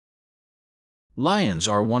Lions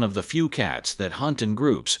are one of the few cats that hunt in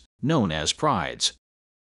groups, known as prides.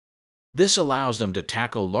 This allows them to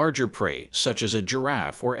tackle larger prey such as a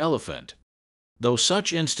giraffe or elephant, though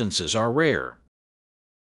such instances are rare.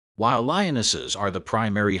 While lionesses are the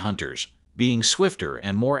primary hunters, being swifter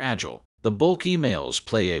and more agile, the bulky males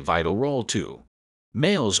play a vital role too.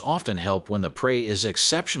 Males often help when the prey is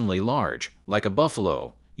exceptionally large, like a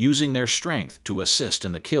buffalo, using their strength to assist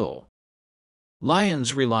in the kill.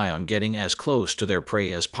 Lions rely on getting as close to their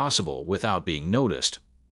prey as possible without being noticed.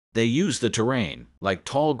 They use the terrain, like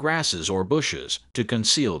tall grasses or bushes, to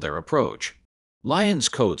conceal their approach. Lions'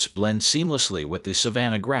 coats blend seamlessly with the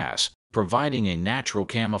savannah grass, providing a natural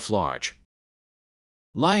camouflage.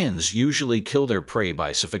 Lions usually kill their prey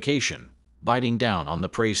by suffocation, biting down on the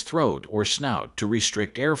prey's throat or snout to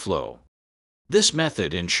restrict airflow. This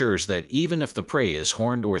method ensures that even if the prey is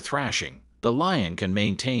horned or thrashing, the lion can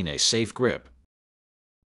maintain a safe grip.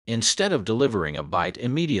 Instead of delivering a bite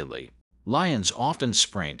immediately, lions often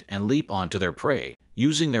sprint and leap onto their prey,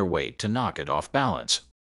 using their weight to knock it off balance.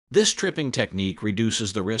 This tripping technique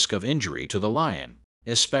reduces the risk of injury to the lion,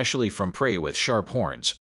 especially from prey with sharp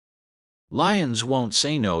horns. Lions won't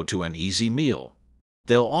say no to an easy meal.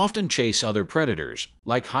 They'll often chase other predators,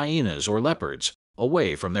 like hyenas or leopards,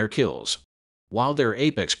 away from their kills. While they're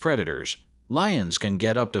apex predators, lions can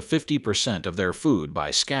get up to 50% of their food by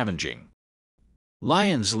scavenging.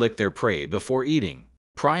 Lions lick their prey before eating,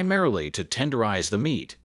 primarily to tenderize the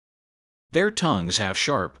meat. Their tongues have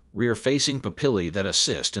sharp, rear-facing papillae that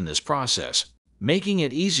assist in this process, making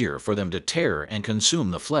it easier for them to tear and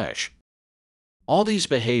consume the flesh. All these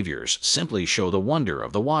behaviors simply show the wonder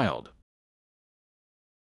of the wild.